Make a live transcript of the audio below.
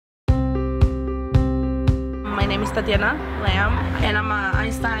name is Tatiana Lamb, and I'm an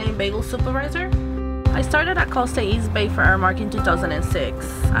Einstein Bagel Supervisor. I started at Cal State East Bay for Airmark in 2006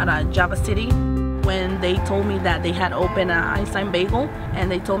 at Java City when they told me that they had opened an Einstein Bagel, and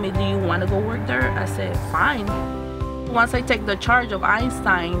they told me, do you want to go work there? I said, fine. Once I take the charge of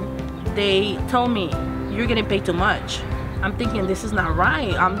Einstein, they told me, you're getting paid too much. I'm thinking, this is not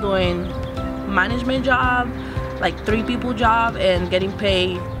right. I'm doing management job, like 3 people job, and getting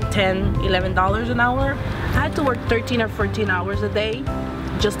paid $10, $11 an hour. I had to work 13 or 14 hours a day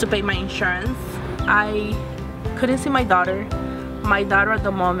just to pay my insurance. I couldn't see my daughter. My daughter at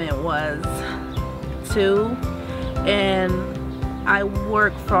the moment was 2, and I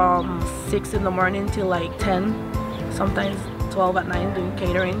worked from 6 in the morning till like 10, sometimes 12 at night doing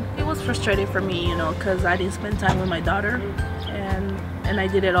catering. It was frustrating for me, you know, because I didn't spend time with my daughter, and I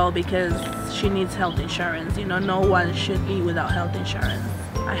did it all because she needs health insurance. You know, no one should be without health insurance.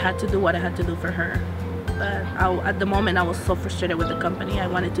 I had to do what I had to do for her. But at the moment I was so frustrated with the company, I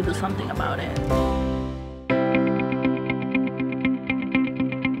wanted to do something about it.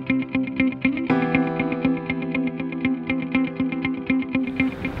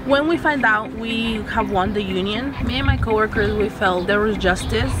 When we find out we have won the union, me and my coworkers, we felt there was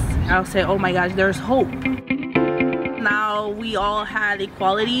justice. I'll say, oh my gosh, there's hope. Now we all had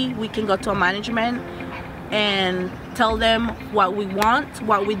equality. We can go to a management and tell them what we want,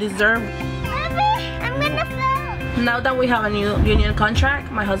 what we deserve. Now that we have a new union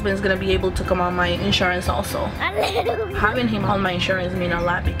contract, my husband is going to be able to come on my insurance also. Having him on my insurance means a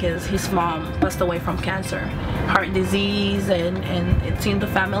lot because his mom passed away from cancer, heart disease, and it's in the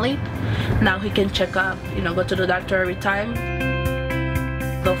family. Now he can check up, you know, go to the doctor every time.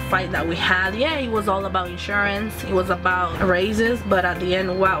 The fight that we had, yeah, it was all about insurance, it was about raises, but at the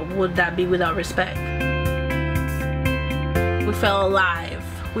end, what would that be without respect? We felt alive.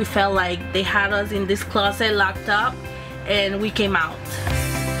 We felt like they had us in this closet locked up, and we came out.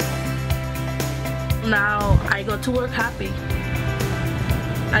 Now I go to work happy.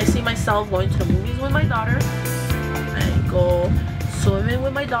 I see myself going to the movies with my daughter. I go swimming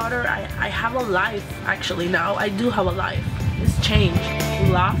with my daughter. I have a life actually now. I do have a life. It's changed.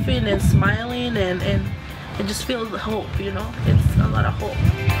 Laughing and smiling, and it just feels hope, you know? It's a lot of hope.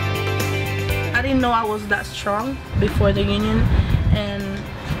 I didn't know I was that strong before the union, and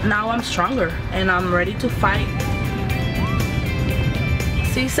now I'm stronger and I'm ready to fight.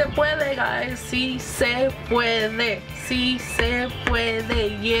 Sí se puede, guys. Sí se puede. Sí se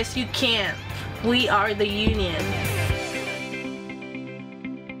puede. Yes, you can. We are the union.